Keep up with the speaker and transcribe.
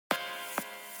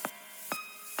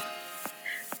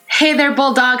Hey there,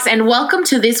 Bulldogs, and welcome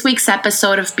to this week's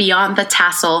episode of Beyond the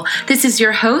Tassel. This is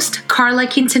your host, Carla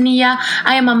Quintanilla.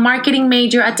 I am a marketing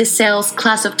major at DeSales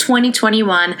class of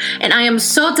 2021, and I am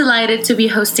so delighted to be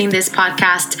hosting this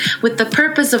podcast with the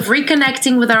purpose of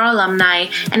reconnecting with our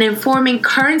alumni and informing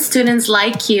current students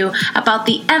like you about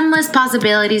the endless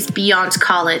possibilities beyond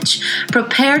college.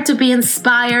 Prepare to be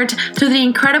inspired through the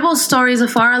incredible stories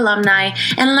of our alumni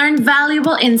and learn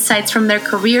valuable insights from their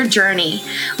career journey.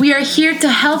 We are here to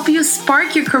help you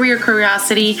spark your career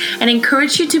curiosity and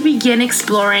encourage you to begin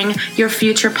exploring your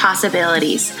future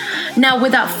possibilities. Now,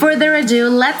 without further ado,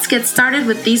 let's get started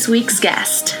with this week's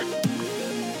guest.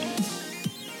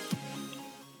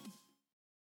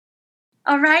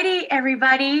 Alrighty,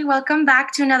 everybody, welcome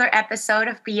back to another episode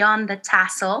of Beyond the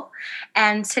Tassel.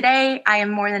 And today I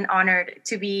am more than honored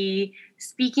to be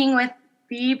speaking with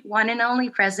the one and only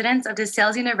president of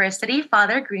DeSales University,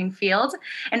 Father Greenfield.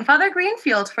 And Father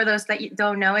Greenfield, for those that you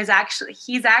don't know, he's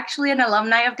actually an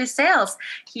alumni of DeSales.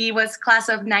 He was class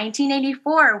of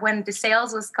 1984 when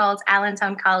DeSales was called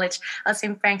Allentown College of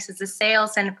St. Francis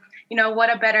DeSales. And,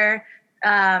 what a better,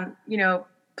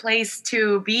 place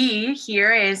to be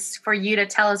here is for you to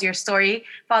tell us your story,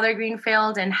 Father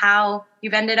Greenfield, and how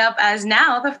you've ended up as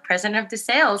now the president of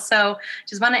DeSales. So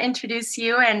just want to introduce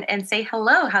you and say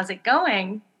hello. How's it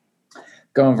going?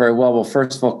 Going very well. Well,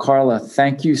 first of all, Carla,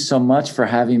 thank you so much for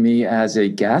having me as a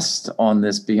guest on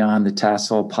this Beyond the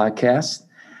Tassel podcast.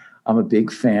 I'm a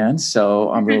big fan, so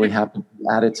I'm really happy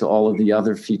to add it to all of the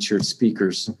other featured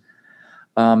speakers.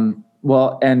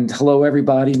 Well, and hello,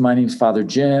 everybody. My name is Father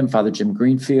Jim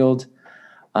Greenfield.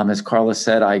 As Carla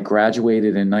said, I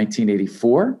graduated in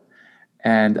 1984,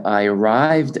 and I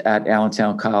arrived at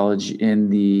Allentown College in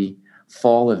the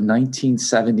fall of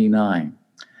 1979.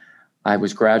 I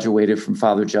was graduated from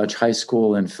Father Judge High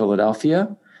School in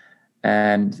Philadelphia,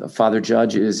 and Father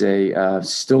Judge is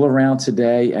still around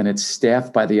today, and it's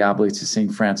staffed by the Oblates of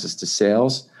St. Francis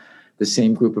DeSales, the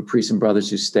same group of priests and brothers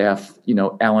who staff,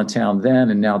 Allentown then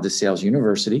and now DeSales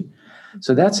University.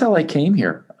 So that's how I came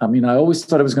here. I always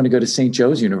thought I was going to go to St.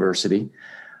 Joe's University.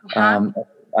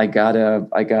 I got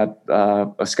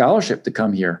a scholarship to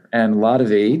come here and a lot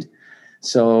of aid.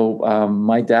 So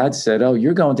my dad said, "Oh,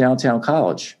 you're going downtown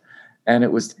college," and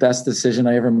it was the best decision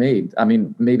I ever made.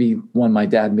 Maybe one my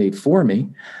dad made for me,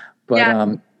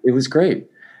 but it was great.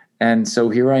 And so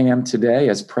here I am today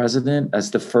as president,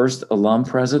 as the first alum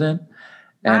president.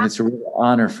 And It's a real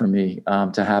honor for me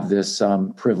to have this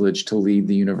privilege to lead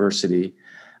the university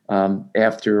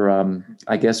after,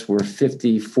 I guess we're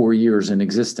 54 years in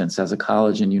existence as a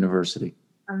college and university.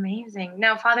 Amazing.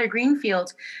 Now, Father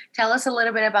Greenfield, tell us a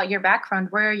little bit about your background.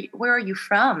 Where are you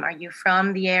from? Are you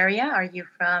from the area? Are you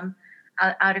from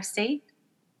out of state?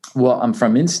 Well, I'm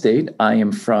from in-state. I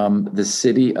am from the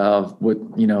city of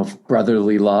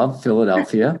brotherly love,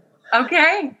 Philadelphia.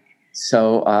 Okay.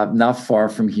 So not far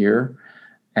from here.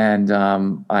 And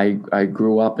I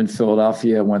grew up in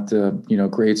Philadelphia, went to,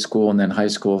 grade school and then high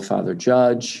school with Father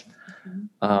Judge.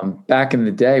 Back in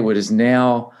the day, what is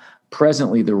now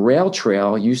presently the rail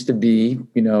trail used to be,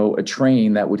 a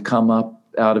train that would come up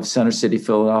out of Center City,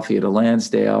 Philadelphia to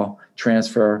Lansdale,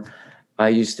 transfer. I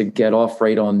used to get off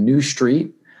right on New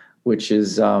Street, which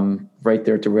is right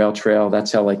there at the rail trail.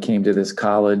 That's how I came to this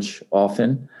college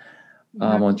often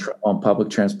on public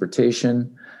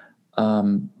transportation.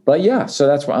 So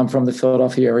that's where I'm from, the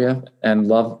Philadelphia area, and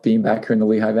love being back here in the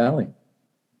Lehigh Valley.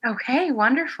 Okay,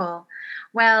 wonderful.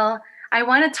 Well, I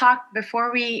want to talk,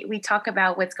 before we talk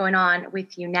about what's going on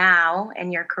with you now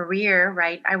and your career,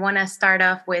 right? I want to start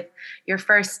off with your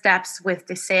first steps with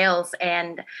DeSales.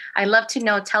 And I'd love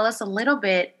to tell us a little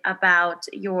bit about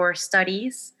your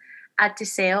studies at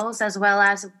DeSales, as well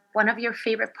as one of your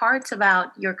favorite parts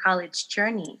about your college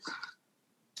journey.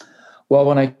 Well,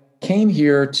 when I came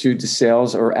here to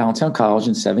DeSales or Allentown College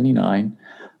in 79,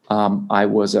 I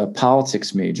was a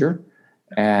politics major,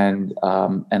 and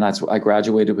I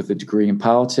graduated with a degree in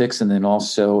politics and then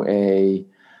also a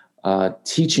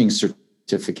teaching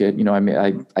certificate.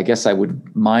 I guess I would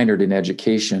minored in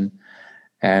education,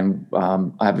 and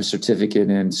I have a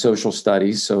certificate in social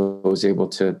studies, so I was able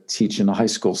to teach in a high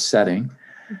school setting.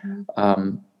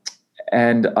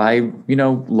 And I,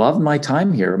 loved my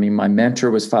time here. My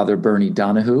mentor was Father Bernie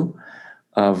Donahue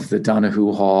of the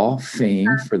Donahue Hall fame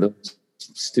for those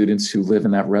students who live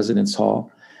in that residence hall.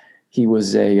 He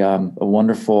was a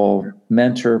wonderful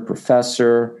mentor,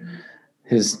 professor.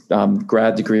 His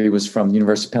grad degree was from the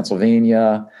University of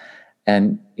Pennsylvania.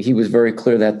 And he was very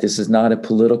clear that this is not a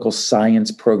political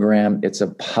science program. It's a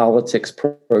politics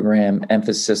program,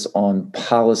 emphasis on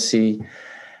policy.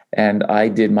 And I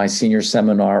did my senior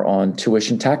seminar on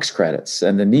tuition tax credits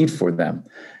and the need for them.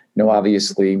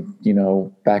 Obviously,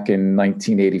 back in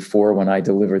 1984, when I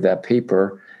delivered that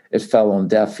paper, it fell on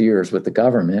deaf ears with the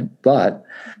government. But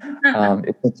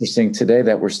it's interesting today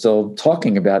that we're still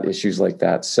talking about issues like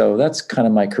that. So that's kind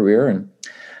of my career, and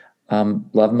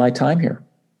love my time here.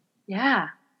 Yeah.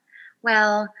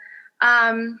 Well,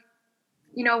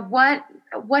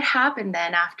 what happened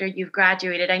then after you've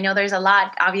graduated? I know there's a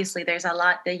lot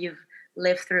that you've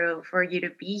lived through for you to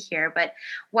be here, but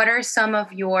what are some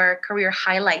of your career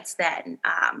highlights then,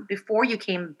 before you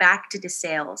came back to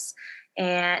DeSales?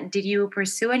 And did you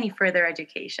pursue any further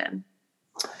education?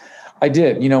 I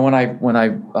did. When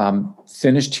I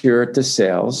finished here at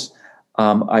DeSales,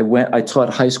 I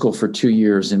taught high school for 2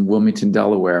 years in Wilmington,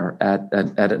 Delaware, at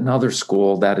another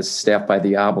school that is staffed by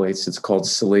the Oblates. It's called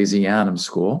Salesianum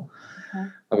School. Okay.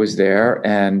 I was there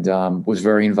and was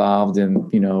very involved in,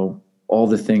 all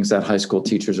the things that high school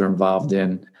teachers are involved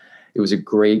in. It was a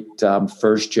great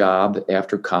first job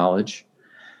after college.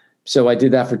 So I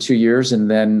did that for 2 years, and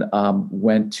then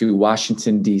went to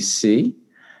Washington, D.C.,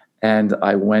 and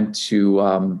I went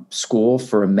to school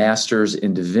for a master's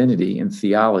in divinity in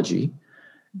theology.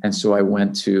 And so I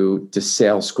went to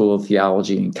DeSales School of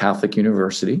Theology in Catholic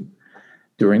University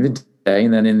during the day.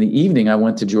 And then in the evening, I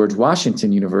went to George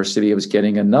Washington University. I was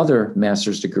getting another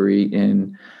master's degree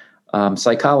in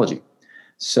psychology.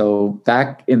 So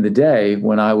back in the day,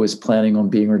 when I was planning on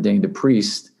being ordained a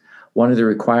priest, one of the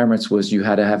requirements was you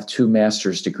had to have 2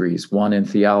 master's degrees, one in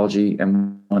theology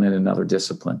and one in another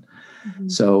discipline. Mm-hmm.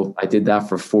 So I did that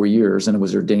for 4 years, and I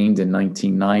was ordained in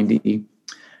 1990.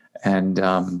 And,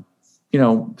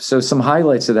 so some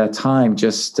highlights of that time,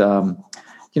 just having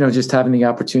the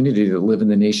opportunity to live in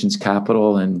the nation's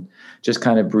capital and just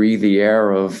kind of breathe the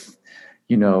air of,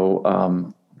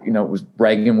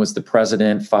 Reagan was the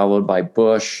president, followed by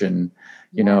Bush, and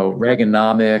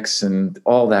Reaganomics and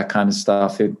all that kind of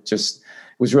stuff. It just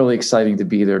was really exciting to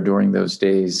be there during those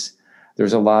days.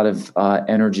 There's a lot of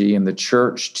energy in the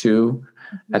church too,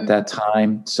 mm-hmm. at that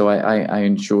time. So I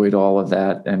enjoyed all of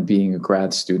that and being a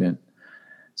grad student.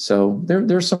 So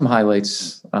there's some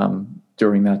highlights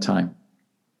during that time.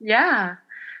 Yeah.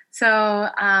 So,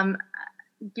 at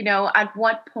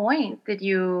what point did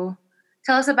you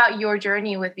tell us about your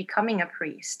journey with becoming a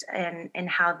priest and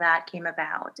how that came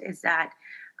about? Is that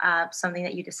something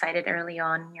that you decided early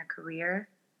on in your career?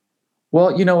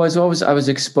 Well, as always, I was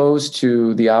exposed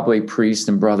to the Oblate priests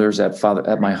and brothers at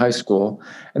my high school.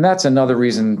 And that's another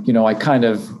reason, I kind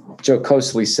of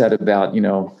jocosely said about,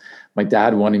 my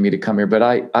dad wanting me to come here, but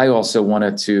I also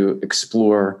wanted to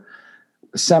explore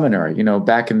seminary.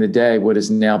 Back in the day, what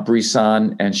is now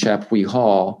Brisson and Chapuis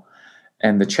Hall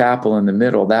and the chapel in the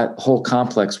middle, that whole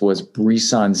complex was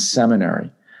Brisson Seminary.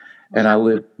 And I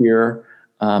lived here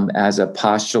as a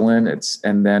postulant.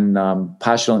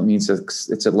 Postulant means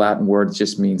it's a Latin word. It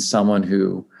just means someone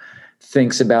who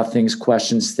thinks about things,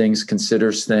 questions things,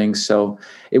 considers things. So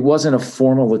it wasn't a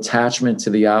formal attachment to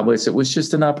the Oblates. It was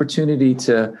just an opportunity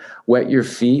to wet your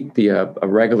feet, be a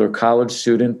regular college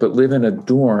student, but live in a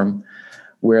dorm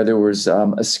where there was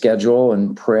a schedule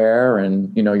and prayer,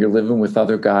 and you're living with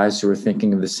other guys who are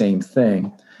thinking of the same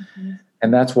thing. Mm-hmm.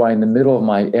 And that's why in the middle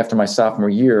of after my sophomore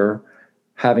year,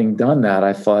 having done that,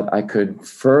 I thought I could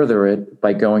further it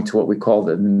by going to what we call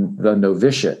the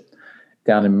novitiate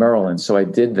down in Maryland. So I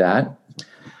did that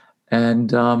and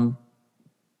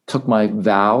took my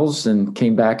vows and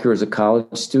came back here as a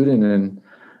college student. And,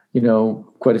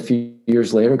 quite a few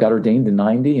years later, got ordained in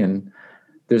 90, and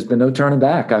there's been no turning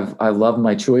back. I love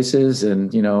my choices,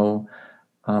 and,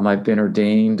 I've been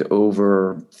ordained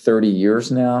over 30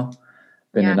 years now,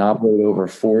 been an oblate over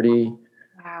 40.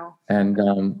 Wow.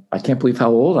 And I can't believe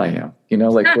how old I am,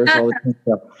 where's all the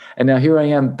stuff? And now here I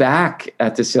am back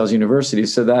at DeSales University.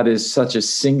 So that is such a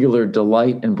singular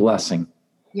delight and blessing.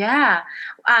 Yeah.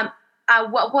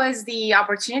 What was the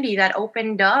opportunity that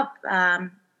opened up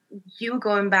you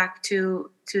going back to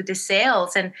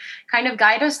DeSales, and kind of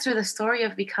guide us through the story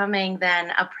of becoming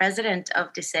then a president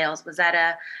of DeSales? Was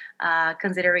that a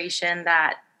consideration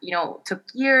that, took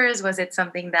years? Was it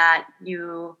something that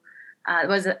you...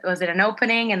 was it an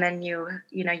opening and then you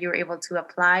were able to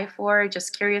apply for?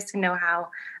 Just curious to know how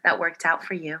that worked out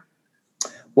for you.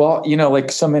 Well,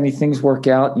 like so many things work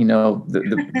out,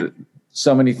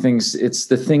 so many things, it's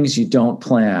the things you don't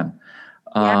plan.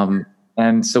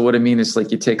 And so what I mean is,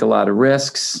 like, you take a lot of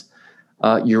risks,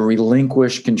 you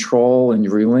relinquish control and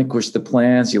you relinquish the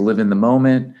plans, you live in the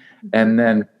moment, and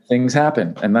then things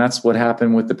happen. And that's what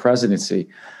happened with the presidency.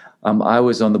 I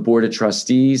was on the board of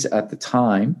trustees at the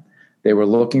time. They were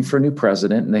looking for a new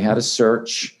president, and they had a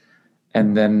search.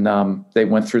 And then they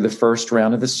went through the first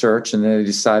round of the search, and then they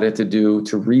decided to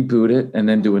reboot it and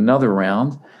then do another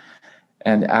round.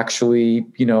 and actually,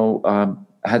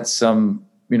 had some,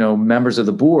 members of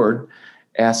the board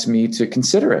ask me to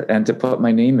consider it and to put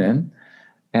my name in.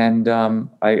 And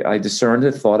I discerned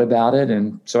it, thought about it,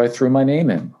 and so I threw my name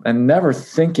in, and never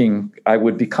thinking I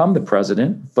would become the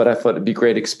president, but I thought it'd be a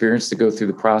great experience to go through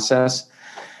the process.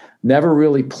 Never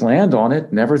really planned on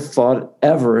it, never thought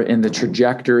ever in the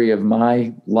trajectory of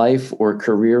my life or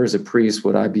career as a priest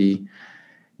would I be,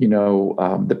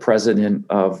 the president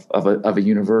of a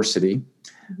university.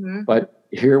 Mm-hmm. But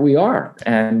here we are.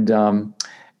 And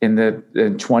in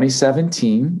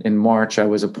 2017, in March, I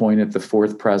was appointed the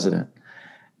fourth president.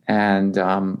 And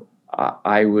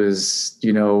I was,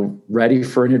 ready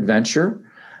for an adventure.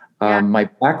 My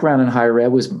background in higher ed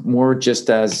was more just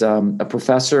as a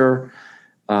professor,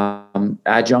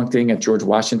 adjuncting at George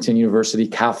Washington University,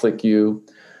 Catholic U.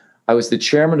 I was the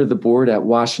chairman of the board at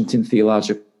Washington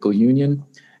Theological Union.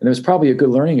 And it was probably a good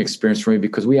learning experience for me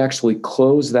because we actually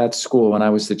closed that school when I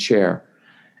was the chair.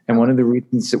 And one of the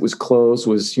reasons it was closed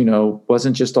was,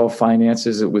 wasn't just all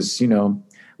finances. It was,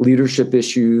 leadership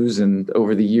issues and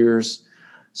over the years.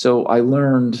 So I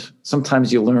learned,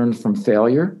 sometimes you learn from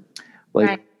failure,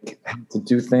 like how to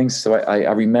do things. So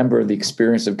I remember the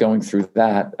experience of going through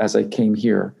that as I came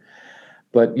here.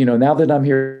 But, now that I'm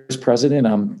here as president,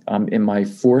 I'm in my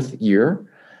fourth year.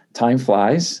 Time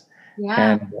flies.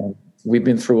 Yeah. And we've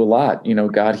been through a lot,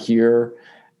 got here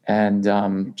and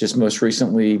just most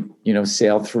recently,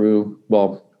 sailed through,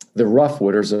 the rough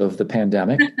waters of the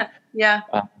pandemic. Yeah.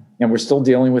 And we're still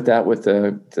dealing with that with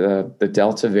the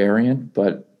Delta variant,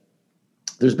 but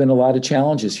there's been a lot of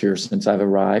challenges here since I've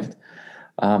arrived.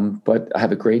 But I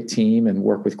have a great team and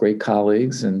work with great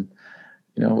colleagues, and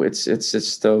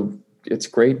it's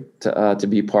great to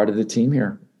be part of the team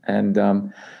here.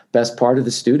 And best part of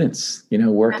the students,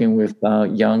 working with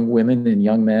young women and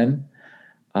young men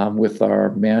with our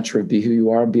mantra: "Be who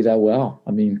you are and be that well."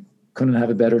 I mean, couldn't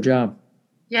have a better job.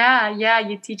 Yeah,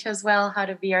 you teach us well how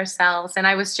to be ourselves. And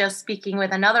I was just speaking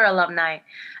with another alumni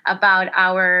about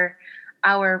our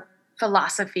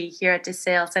philosophy here at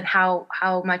DeSales and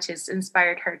how much it's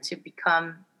inspired her to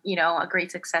become, a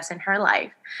great success in her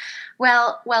life.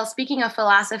 Well, speaking of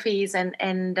philosophies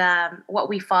and what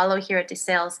we follow here at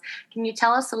DeSales, can you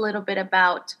tell us a little bit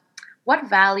about what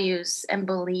values and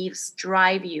beliefs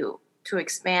drive you to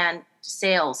expand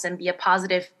sales and be a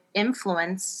positive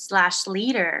influence /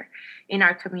 leader in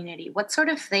our community? What sort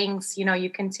of things, you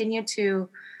continue to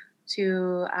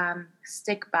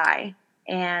stick by,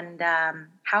 and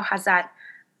how has that,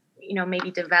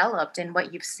 maybe developed in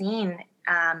what you've seen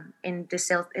in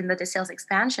the DeSales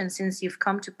expansion since you've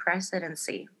come to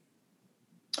presidency?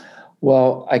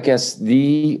 Well, I guess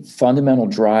the fundamental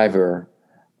driver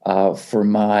for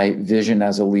my vision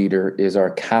as a leader is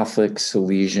our Catholic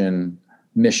Salesian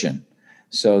mission.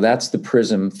 So that's the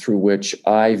prism through which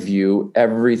I view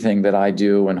everything that I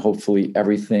do, and hopefully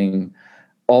everything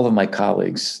all of my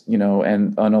colleagues,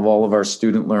 and of all of our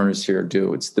student learners here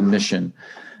do. It's the mission.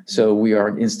 So we are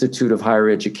an institute of higher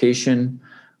education,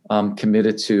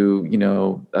 committed to,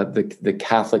 the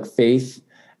Catholic faith,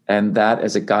 and that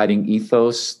as a guiding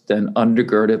ethos, then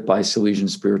undergirded by Salesian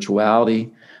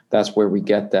spirituality. That's where we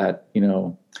get that,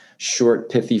 short,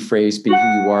 pithy phrase, "Be who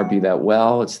you are, be that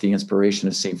well." It's the inspiration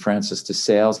of St. Francis de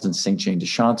Sales and St. Jane de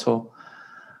Chantal.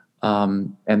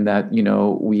 And that,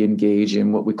 we engage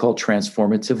in what we call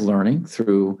transformative learning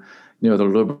through, the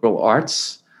liberal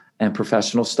arts and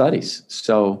professional studies.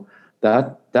 So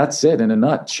that's it in a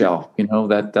nutshell,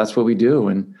 that's what we do.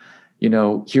 And,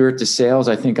 here at DeSales,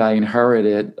 I think I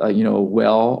inherited, a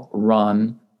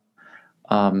well-run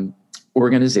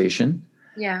organization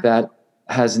that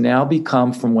has now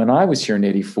become, from when I was here in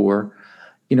 '84,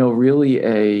 really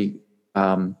a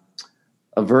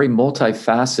very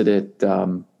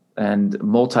multifaceted and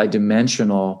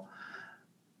multidimensional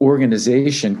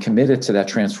organization committed to that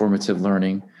transformative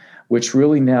learning, which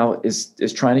really now is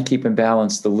trying to keep in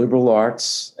balance the liberal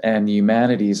arts and the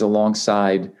humanities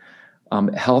alongside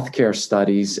healthcare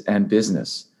studies and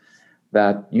business.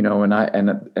 That,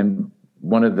 and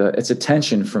one of it's a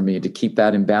tension for me to keep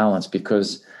that in balance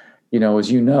because,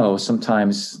 as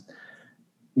sometimes,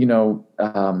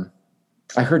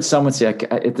 I heard someone say,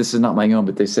 this is not my own,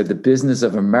 but they said the business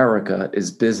of America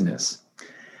is business.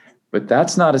 But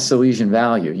that's not a Salesian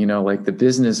value, like the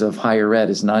business of higher ed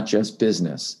is not just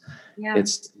business. Yeah.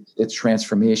 It's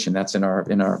transformation. That's in our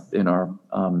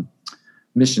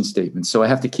mission statement. So I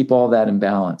have to keep all that in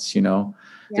balance,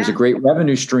 There's a great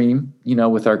revenue stream,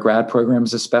 with our grad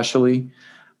programs especially.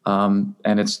 And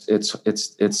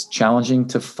it's challenging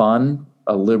to fund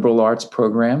a liberal arts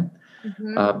program.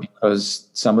 Mm-hmm. Because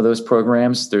some of those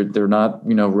programs, they're not,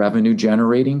 revenue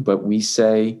generating, but we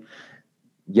say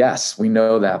Yes, we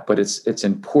know that, but it's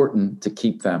important to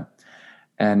keep them.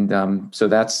 And so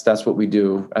that's what we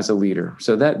do as a leader.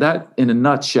 So that in a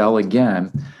nutshell,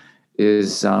 again,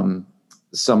 is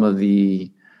some of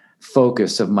the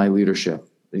focus of my leadership.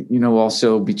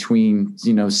 Also between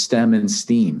STEM and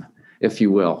STEAM, if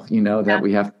you will. That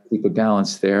we have to keep a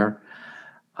balance there.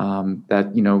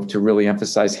 That to really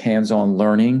emphasize hands-on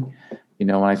learning.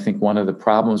 And I think one of the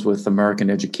problems with American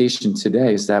education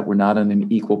today is that we're not on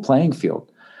an equal playing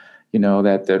field.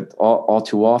 That all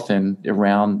too often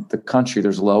around the country,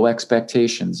 there's low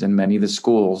expectations in many of the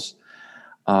schools,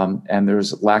 and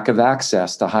there's lack of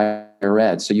access to higher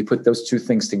ed. So you put those two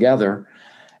things together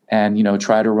and,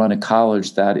 try to run a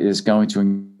college that is going to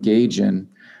engage in,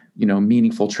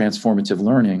 meaningful transformative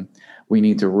learning. We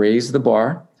need to raise the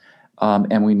bar,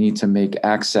 and we need to make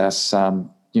access,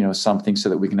 something so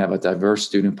that we can have a diverse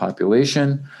student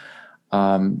population,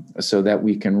 so that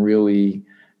we can really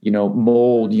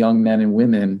mold young men and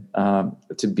women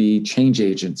to be change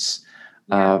agents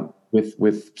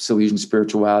with Salesian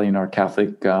spirituality and our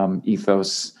Catholic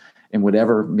ethos in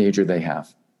whatever major they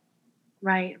have.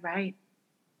 Right.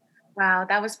 Wow,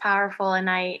 that was powerful, and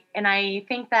I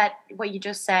think that what you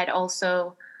just said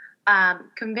also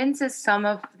convinces some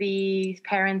of the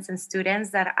parents and students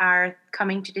that are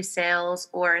coming to DeSales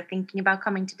or thinking about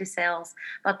coming to DeSales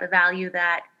about the value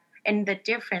that and the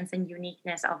difference and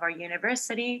uniqueness of our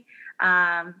university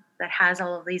that has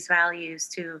all of these values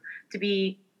to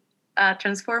be a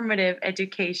transformative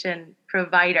education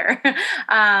provider.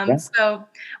 So,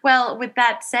 well, with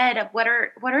that said, what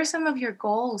are some of your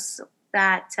goals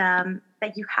that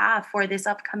you have for this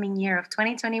upcoming year of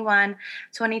 2021,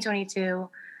 2022,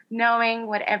 knowing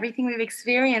what everything we've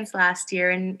experienced last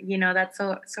year and, that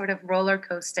sort of roller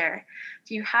coaster?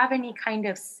 Do you have any kind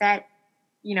of set,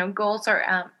 goals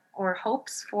or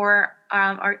hopes for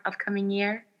our upcoming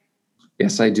year?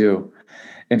 Yes, I do.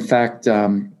 In fact,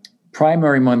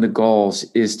 primary among the goals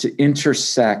is to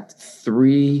intersect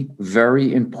three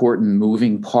very important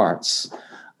moving parts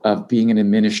of being an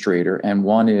administrator. And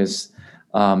one is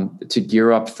to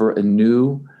gear up for a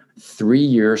new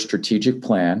 3-year strategic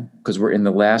plan, because we're in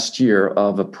the last year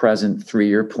of a present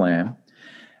 3-year plan.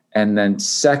 And then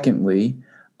secondly,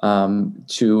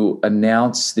 to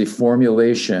announce the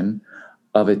formulation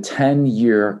of a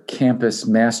 10-year campus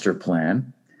master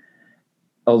plan.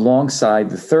 Alongside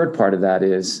the third part of that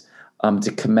is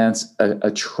to commence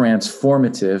a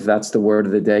transformative, that's the word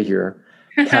of the day here,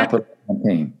 capital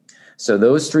campaign. So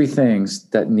those three things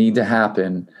that need to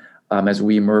happen as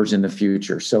we emerge in the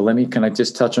future. So can I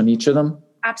just touch on each of them?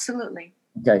 Absolutely.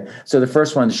 Okay. So the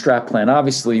first one, the strat plan.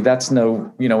 Obviously, that's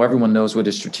everyone knows what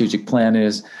a strategic plan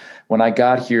is. When I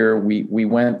got here, we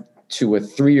went to a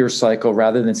 3-year cycle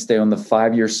rather than stay on the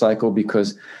 5-year cycle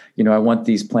because, I want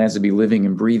these plans to be living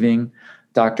and breathing.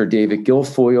 Dr. David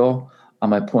Guilfoyle,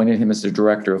 I appointed him as the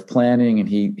director of planning, and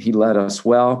he led us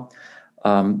well.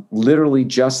 Literally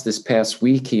just this past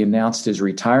week, he announced his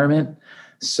retirement.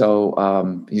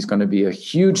 So he's going to be a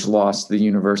huge loss to the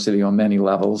university on many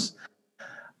levels.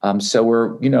 So we're,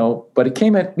 but it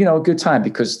came at, a good time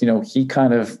because, he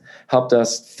kind of helped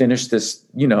us finish this,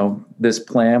 this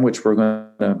plan, which we're going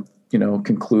to,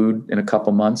 conclude in a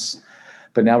couple months.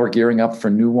 But now we're gearing up for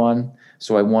a new one.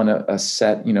 So I want to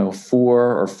set,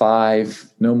 4 or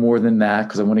 5, no more than that,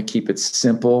 because I want to keep it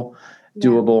simple,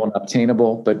 doable, and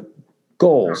obtainable. But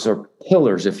goals or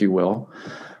pillars, if you will,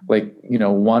 like,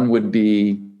 one would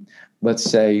be, let's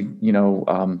say,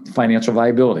 financial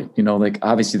viability, like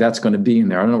obviously that's going to be in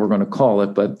there. I don't know what we're going to call it,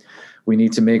 but we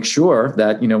need to make sure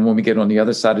that, when we get on the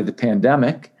other side of the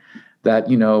pandemic, that,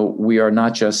 we are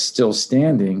not just still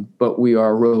standing, but we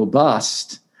are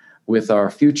robust with our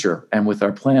future and with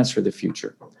our plans for the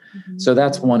future. Mm-hmm. So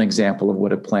that's one example of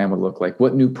what a plan would look like.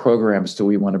 What new programs do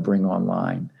we want to bring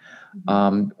online?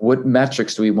 Mm-hmm. What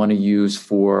metrics do we want to use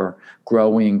for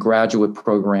growing graduate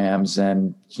programs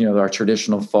and, our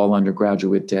traditional fall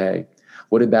undergraduate day?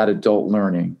 What about adult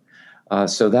learning?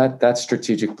 So that's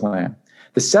strategic plan.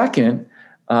 The second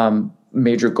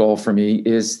major goal for me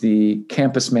is the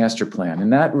campus master plan.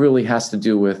 And that really has to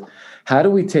do with how do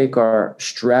we take our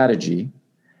strategy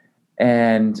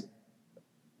and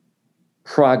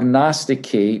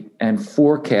prognosticate and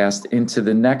forecast into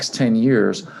the next 10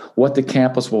 years what the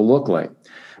campus will look like.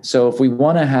 So if we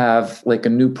want to have like a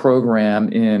new program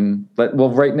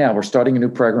right now we're starting a new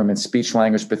program in speech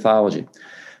language pathology.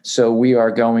 So we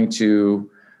are going to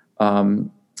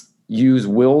use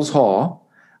Wills Hall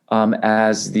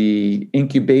as the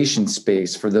incubation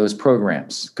space for those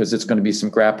programs, because it's going to be some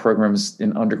grad programs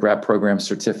and undergrad program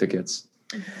certificates.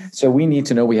 Mm-hmm. So we need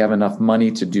to know we have enough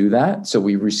money to do that. So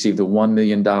we received a $1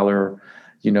 million,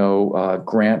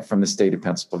 grant from the state of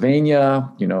Pennsylvania,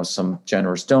 some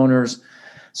generous donors.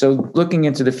 So looking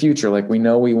into the future, like we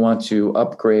know we want to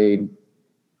upgrade,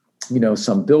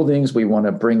 some buildings. We want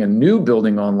to bring a new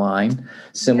building online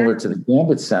similar to the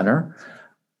Gambit Center.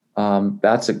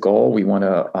 That's a goal. We want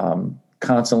to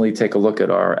constantly take a look at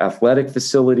our athletic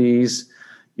facilities.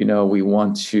 We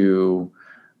want to,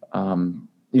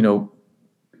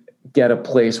 get a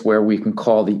place where we can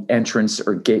call the entrance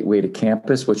or gateway to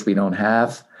campus, which we don't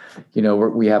have.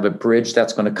 We have a bridge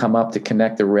that's going to come up to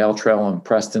connect the rail trail on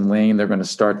Preston Lane. They're going to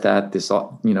start that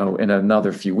in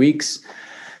another few weeks.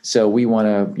 So we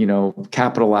want to,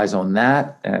 capitalize on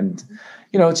that, and,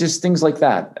 just things like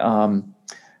that.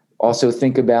 Also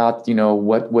think about,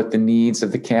 what the needs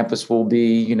of the campus will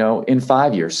be, in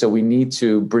 5 years. So we need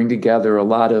to bring together a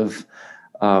lot of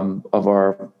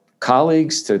our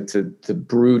colleagues to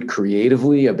brood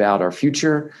creatively about our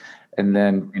future, and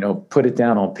then, put it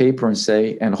down on paper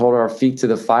and hold our feet to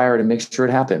the fire to make sure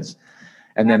it happens.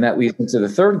 And then that leads into the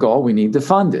third goal. We need to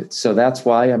fund it. So that's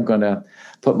why I'm going to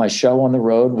put my show on the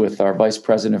road with our Vice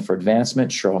President for Advancement,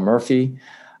 Cheryl Murphy,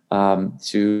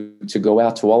 to go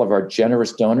out to all of our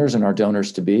generous donors and our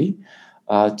donors to be,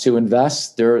 to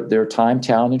invest their time,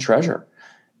 talent, and treasure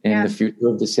in the future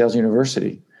of DeSales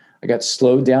University. I got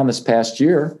slowed down this past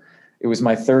year. It was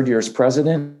my third year as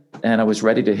president, and I was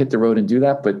ready to hit the road and do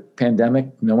that. But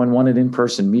pandemic, no one wanted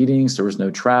in-person meetings. There was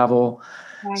no travel.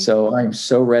 Right. So I'm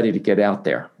so ready to get out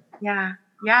there. Yeah.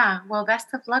 Yeah. Well, best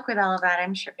of luck with all of that.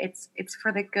 I'm sure it's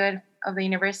for the good of the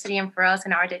university and for us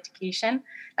and our dedication.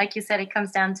 Like you said, it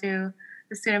comes down to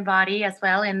the student body as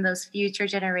well in those future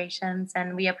generations.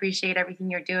 And we appreciate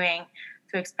everything you're doing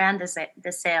to expand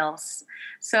the sales.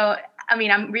 So,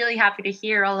 I'm really happy to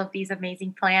hear all of these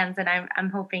amazing plans, and I'm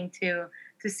hoping to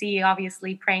see,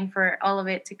 obviously praying for all of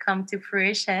it to come to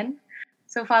fruition.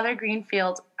 So, Father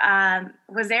Greenfield,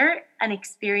 was there an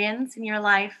experience in your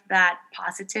life that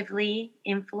positively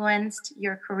influenced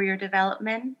your career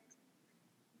development?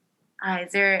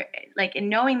 Is there, in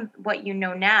knowing what you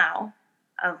know now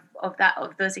of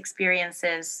those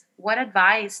experiences, what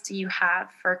advice do you have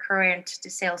for current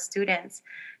DeSales students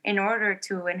in order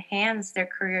to enhance their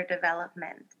career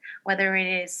development, whether it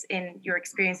is in your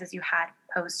experiences you had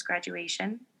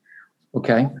post-graduation,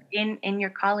 okay, in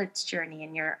your college journey,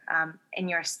 in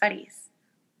your studies?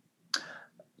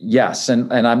 Yes,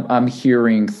 and I'm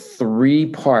hearing three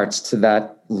parts to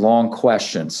that long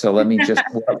question. So let me just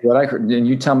what I heard, and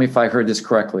you tell me if I heard this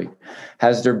correctly.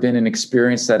 Has there been an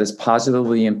experience that has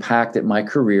positively impacted my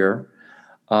career?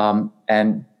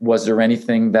 And was there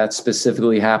anything that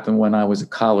specifically happened when I was a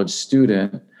college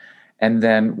student? And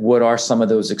then what are some of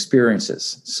those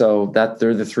experiences? So that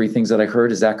they're the three things that I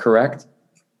heard. Is that correct?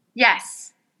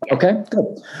 Yes. Okay,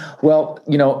 good. Well,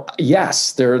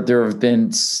 yes, there have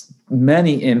been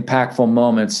many impactful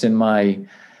moments in my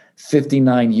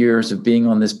 59 years of being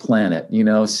on this planet,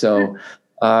 so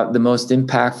the most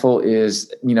impactful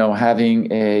is,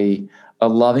 having a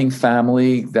loving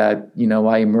family that,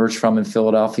 I emerged from in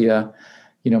Philadelphia,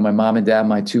 my mom and dad,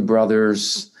 my two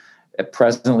brothers.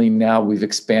 Presently now we've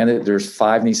expanded. There's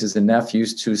 5 nieces and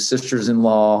nephews, 2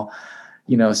 sisters-in-law,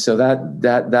 so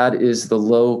that is the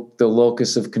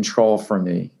locus of control for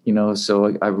me,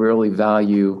 so I really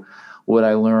value what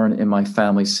I learned in my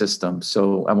family system.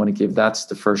 So I want to give, that's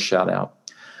the first shout out.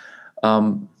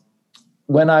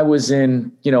 When I was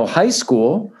in, high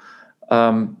school,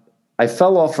 I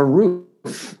fell off a roof.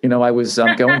 I was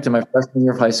going to my freshman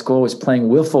year of high school, I was playing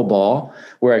wiffle ball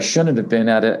where I shouldn't have been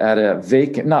at a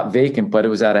vacant, not vacant, but it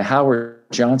was at a Howard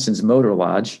Johnson's Motor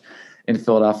Lodge in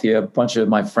Philadelphia. A bunch of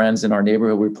my friends in our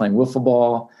neighborhood, we were playing wiffle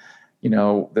ball.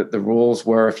 The rules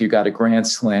were if you got a grand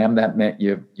slam, that meant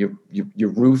you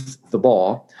roofed the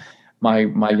ball.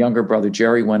 My younger brother,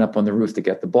 Jerry, went up on the roof to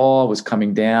get the ball, was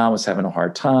coming down, was having a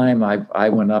hard time. I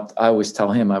went up. I always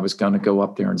tell him I was going to go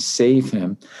up there and save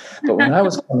him. But when I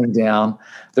was coming down,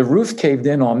 the roof caved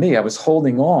in on me. I was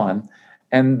holding on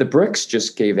and the bricks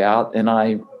just gave out and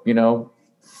I,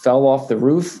 fell off the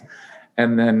roof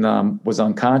and then was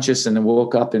unconscious and then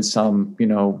woke up in some,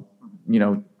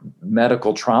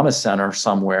 medical trauma center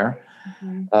somewhere.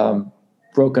 Mm-hmm.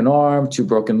 Broken arm, 2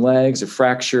 broken legs, a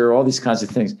fracture, all these kinds of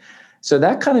things. So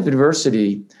that kind of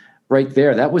adversity right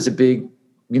there, that was a big,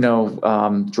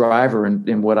 driver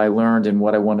in what I learned and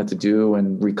what I wanted to do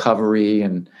and recovery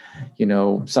and,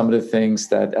 some of the things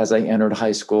that as I entered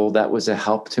high school, that was a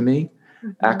help to me,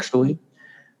 actually.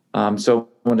 So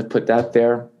I want to put that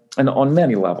there and on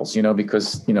many levels,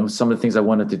 because, some of the things I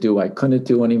wanted to do, I couldn't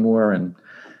do anymore. And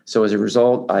so as a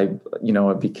result, I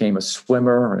became a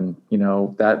swimmer and,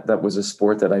 that was a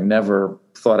sport that I never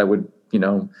thought I would,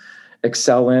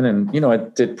 excel in. And, I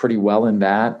did pretty well in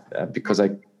that because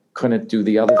I couldn't do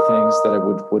the other things that I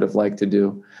would have liked to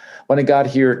do. When I got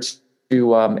here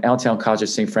to Allentown College of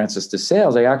St. Francis de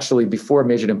Sales, I actually, before I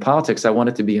majored in politics, I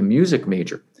wanted to be a music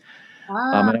major.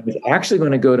 Wow. And I was actually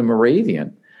going to go to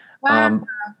Moravian, Wow.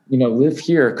 live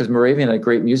here because Moravian had a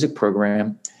great music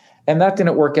program. And that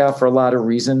didn't work out for a lot of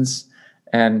reasons.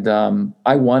 And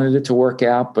I wanted it to work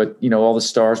out, but, all the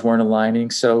stars weren't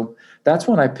aligning. So that's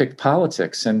when I picked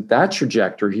politics. And that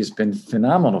trajectory has been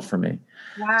phenomenal for me.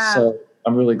 Wow. So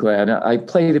I'm really glad. I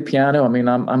play the piano. I mean,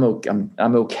 I'm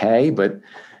okay, but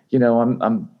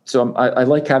I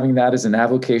like having that as an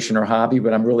avocation or hobby.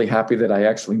 But I'm really happy that I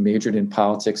actually majored in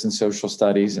politics and social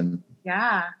studies, and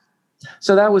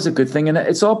so that was a good thing. And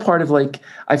it's all part of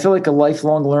I feel like a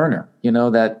lifelong learner.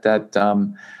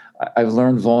 I've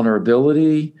learned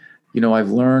vulnerability.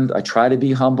 I try to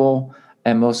be humble,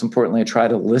 and most importantly, I try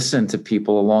to listen to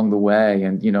people along the way.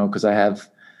 And because I have.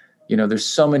 There's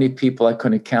so many people, I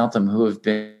couldn't count them, who have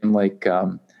been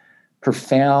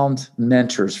profound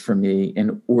mentors for me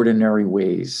in ordinary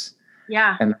ways.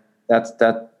 Yeah. And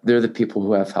they're the people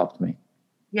who have helped me.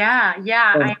 Yeah.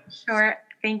 I'm sure.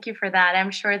 Thank you for that.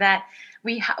 I'm sure that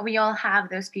we all have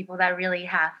those people that really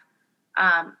have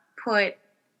put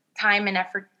time and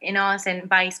effort in us, and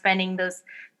by spending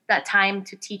that time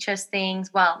to teach us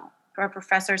things. Well, our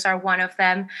professors are one of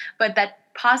them, but that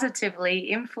positively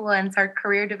influence our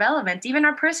career development, even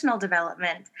our personal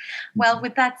development. Well,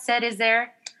 with that said, is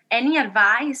there any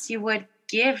advice you would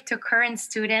give to current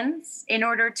students in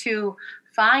order to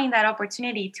find that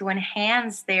opportunity to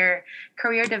enhance their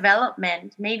career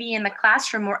development, maybe in the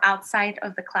classroom or outside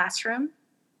of the classroom?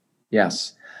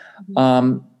 Yes.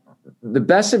 The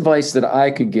best advice that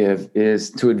I could give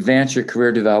is to advance your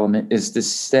career development is to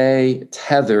stay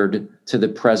tethered to the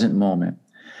present moment.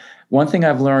 One thing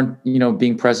I've learned,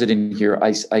 being president here,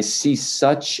 I see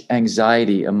such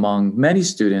anxiety among many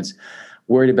students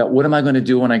worried about what am I going to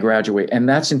do when I graduate? And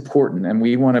that's important. And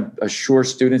we want to assure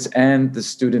students and the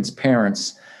students'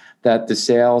 parents that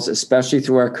DeSales, especially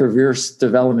through our Career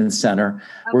Development Center,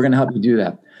 we're going to help you do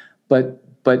that. But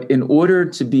in order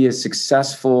to be a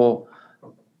successful,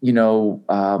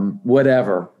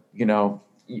 whatever,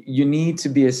 you need to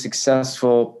be a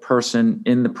successful person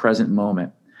in the present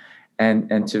moment.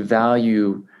 And to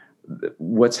value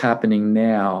what's happening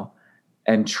now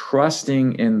and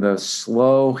trusting in the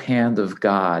slow hand of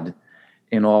God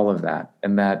in all of that.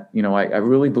 And that, I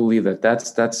really believe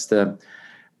that's the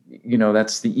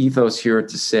ethos here at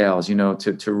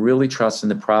DeSales, to really trust in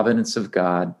the providence of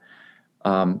God,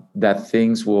 that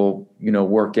things will,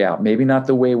 work out. Maybe not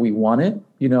the way we want it,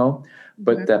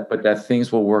 but that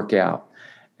things will work out.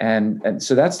 And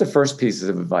so that's the first piece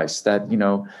of advice, that,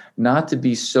 not to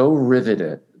be so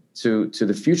riveted to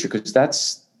the future, because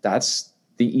that's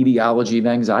the etiology of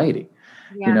anxiety.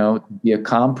 Yeah. To be a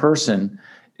calm person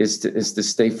is to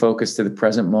stay focused to the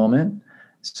present moment.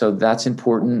 So that's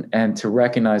important. And to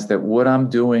recognize that what I'm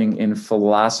doing in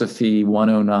philosophy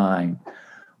 109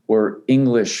 or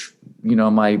English,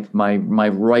 my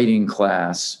writing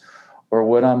class, or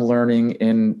what I'm learning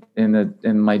in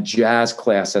my jazz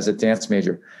class as a dance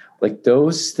major,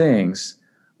 those things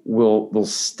will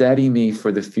steady me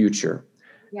for the future.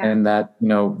 Yeah. And that,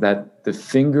 that the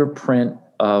fingerprint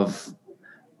of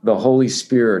the Holy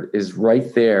Spirit is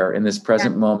right there in this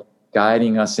present moment,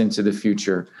 guiding us into the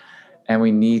future. And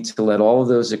we need to let all of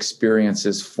those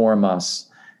experiences form us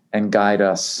and guide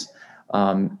us,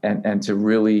 and to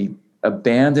really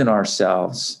abandon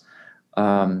ourselves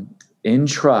in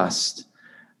trust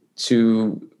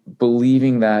to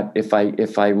believing that if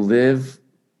I live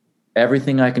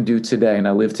everything I can do today and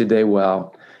I live today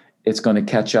well, it's going to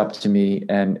catch up to me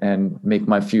and make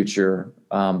my future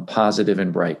positive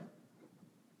and bright.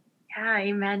 Yeah,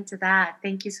 amen to that.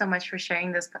 Thank you so much for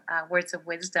sharing those words of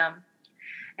wisdom.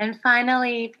 And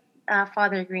finally,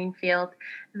 Father Greenfield,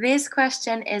 this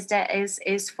question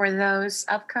is for those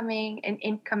upcoming and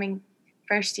incoming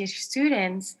first-year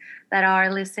students that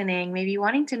are listening, maybe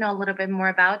wanting to know a little bit more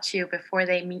about you before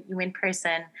they meet you in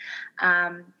person.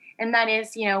 And that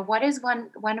is, what is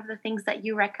one of the things that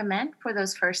you recommend for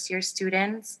those first-year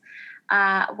students?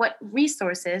 What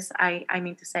resources,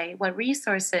 what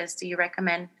resources do you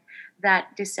recommend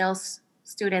that DeSales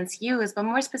students use, but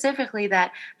more specifically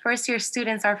that first-year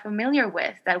students are familiar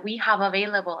with, that we have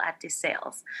available at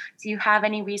DeSales? Do you have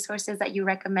any resources that you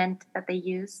recommend that they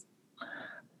use?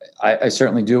 I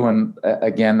certainly do. And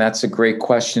again, that's a great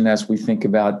question as we think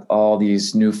about all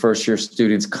these new first-year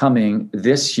students coming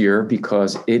this year,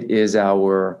 because it is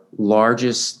our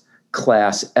largest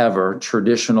class ever,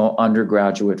 traditional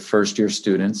undergraduate first-year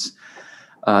students.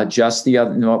 Just the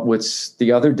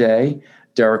other day,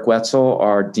 Derek Wetzel,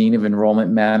 our Dean of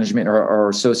Enrollment Management, or our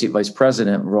Associate Vice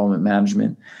President of Enrollment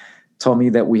Management, told me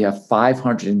that we have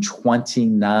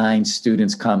 529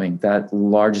 students coming, that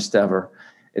largest ever.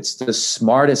 It's the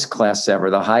smartest class ever,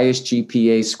 the highest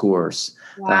GPA scores,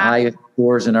 the highest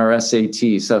scores in our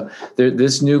SAT. So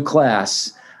this new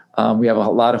class, we have a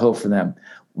lot of hope for them.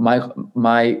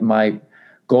 My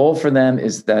goal for them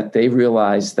is that they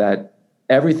realize that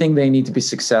everything they need to be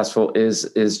successful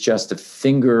is just a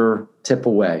fingertip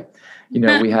away.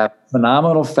 We have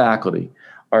phenomenal faculty,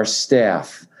 our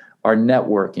staff, our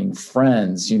networking,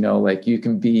 friends. Like you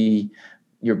can be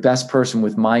your best person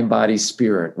with mind, body,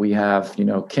 spirit. We have,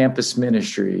 campus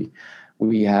ministry.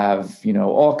 We have,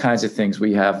 all kinds of things.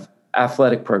 We have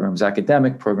athletic programs,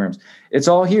 academic programs. It's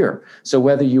all here. So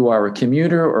whether you are a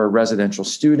commuter or a residential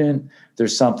student,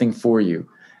 there's something for you.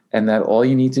 And that all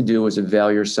you need to do is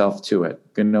avail yourself to it.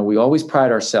 We always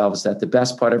pride ourselves that the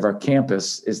best part of our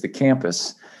campus is the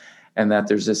campus, and that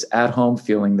there's this at-home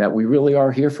feeling that we really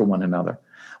are here for one another.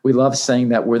 We love saying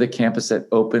that we're the campus that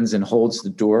opens and holds the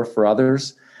door for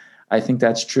others. I think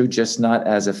that's true, just not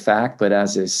as a fact, but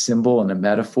as a symbol and a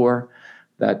metaphor,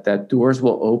 that doors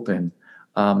will open,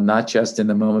 not just in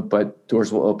the moment, but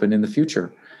doors will open in the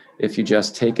future if you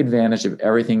just take advantage of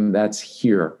everything that's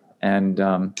here. And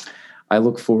I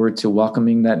look forward to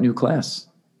welcoming that new class.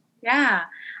 Yeah,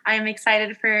 I'm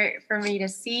excited for me to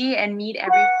see and meet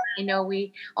everyone. I know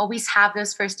we always have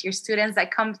those first year students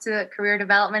that come to the Career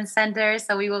Development Center,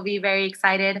 so we will be very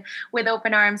excited with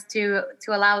open arms to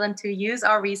allow them to use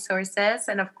our resources,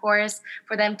 and of course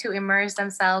for them to immerse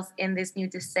themselves in this new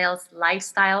DeSales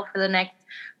lifestyle for the next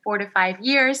 4 to 5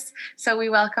 years. So we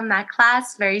welcome that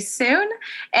class very soon.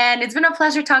 And it's been a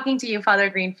pleasure talking to you, Father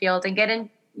Greenfield, and getting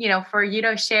for you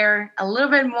to share a little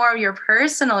bit more of your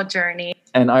personal journey.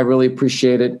 And I really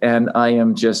appreciate it. And I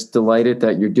am just delighted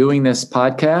that you're doing this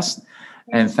podcast.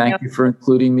 And thank you for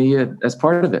including me as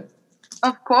part of it.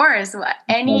 Of course.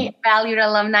 Any valued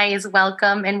alumni is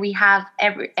welcome. And we have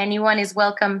anyone is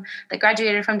welcome that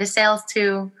graduated from DeSales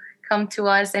to come to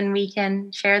us, and we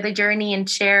can share the journey and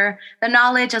share the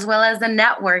knowledge as well as the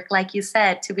network, like you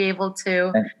said, to be able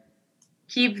to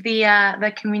keep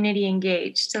the community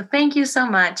engaged. So thank you so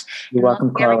much. You're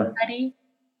welcome, Carla. Everybody.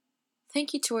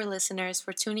 Thank you to our listeners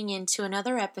for tuning in to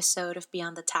another episode of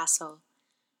Beyond the Tassel.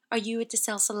 Are you a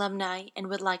DeSales alumni and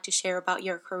would like to share about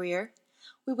your career?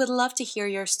 We would love to hear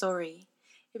your story.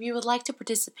 If you would like to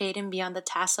participate in Beyond the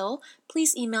Tassel,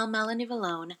 please email Melanie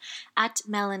Vallone at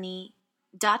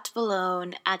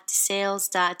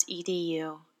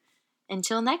melanie.vallone@desales.edu.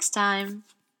 Until next time.